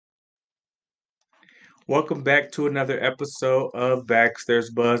Welcome back to another episode of Baxter's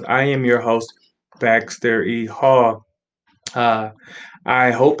Buzz. I am your host, Baxter E. Hall. Uh,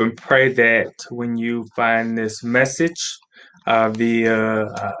 I hope and pray that when you find this message via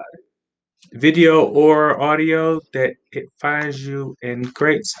video or audio, that it finds you in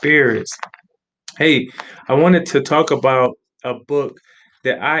great spirits. Hey, I wanted to talk about a book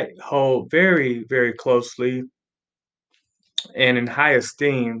that I hold very, very closely and in high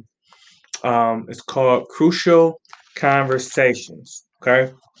esteem. It's called Crucial Conversations.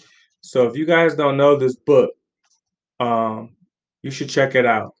 Okay. So if you guys don't know this book, um, you should check it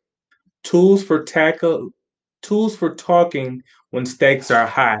out. Tools for tackle, tools for talking when stakes are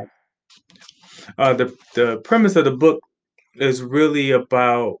high. The premise of the book is really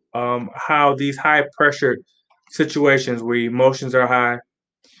about how these high pressure situations where emotions are high,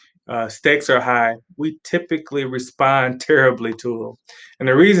 stakes are high, we typically respond terribly to them. And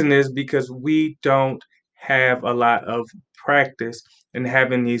the reason is because we don't have a lot of practice in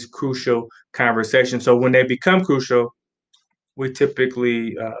having these crucial conversations. So when they become crucial, we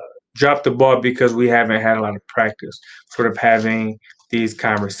typically drop the ball because we haven't had a lot of practice sort of having these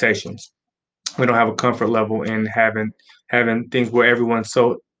conversations. We don't have a comfort level in having things where everyone's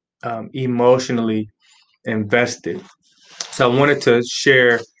so emotionally invested. So I wanted to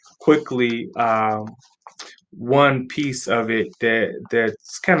share quickly one piece of it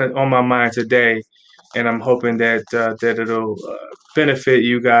that's kind of on my mind today, and I'm hoping that it'll benefit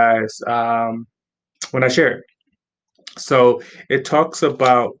you guys when I share it. So it talks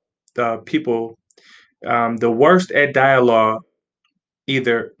about the people, the worst at dialogue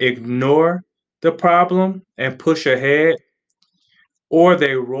either ignore the problem and push ahead, or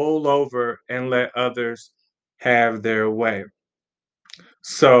they roll over and let others have their way.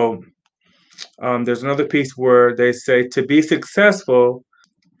 So there's another piece where they say to be successful,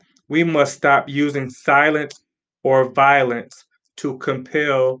 we must stop using silence or violence to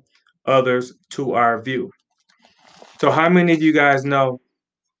compel others to our view. So, how many of you guys know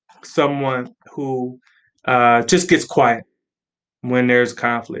someone who just gets quiet when there's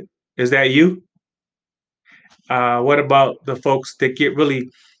conflict? Is that you? What about the folks that get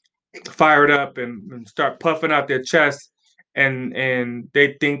really fired up and start puffing out their chest, and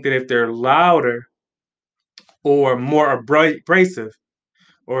they think that if they're louder or more abrasive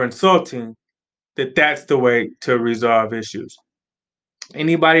or insulting, that that's the way to resolve issues?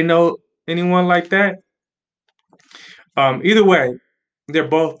 Anybody know anyone like that? Either way, they're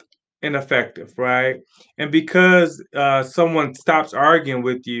both ineffective, right? And because someone stops arguing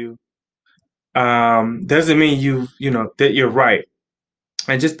with you, doesn't mean you know that you're right.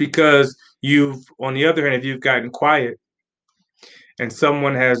 And just because you've, on the other hand, if you've gotten quiet and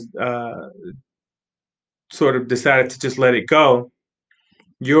someone has sort of decided to just let it go,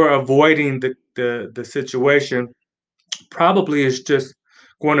 you're avoiding the situation. Probably is just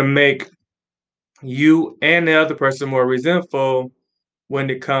going to make you and the other person more resentful when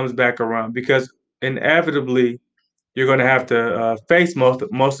it comes back around, because inevitably you're going to have to face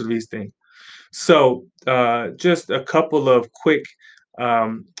most of these things. So, just a couple of quick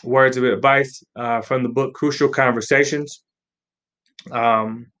words of advice from the book Crucial Conversations.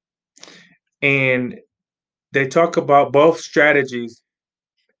 Um, and they talk about both strategies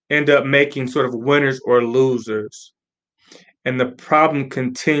end up making sort of winners or losers. And the problem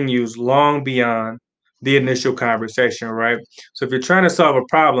continues long beyond the initial conversation, right? So if you're trying to solve a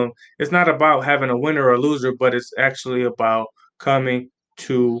problem, it's not about having a winner or a loser, but it's actually about coming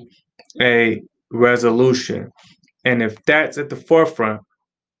to a resolution. And if that's at the forefront,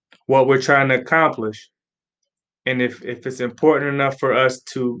 what we're trying to accomplish, and if it's important enough for us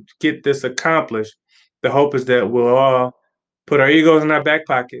to get this accomplished, the hope is that we'll all put our egos in our back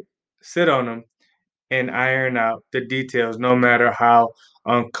pocket, sit on them, and iron out the details, no matter how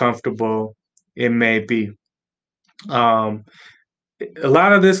uncomfortable it may be. Um, a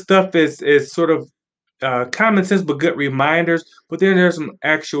lot of this stuff is sort of common sense, but good reminders. But then there's some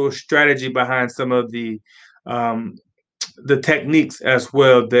actual strategy behind some of um, the techniques as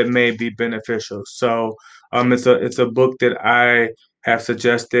well that may be beneficial. So it's a book that I have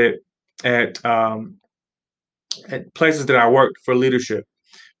suggested at at places that I worked for leadership,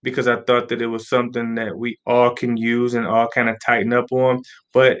 because I thought that it was something that we all can use and all kind of tighten up on.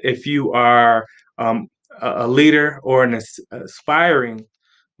 But if you are um, a leader or an aspiring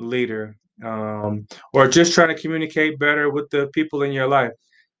leader, or just trying to communicate better with the people in your life,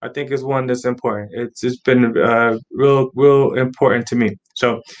 I think is one that's important. It's been real important to me.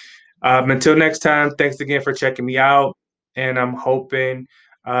 So until next time, thanks again for checking me out, and I'm hoping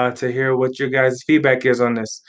to hear what your guys' feedback is on this.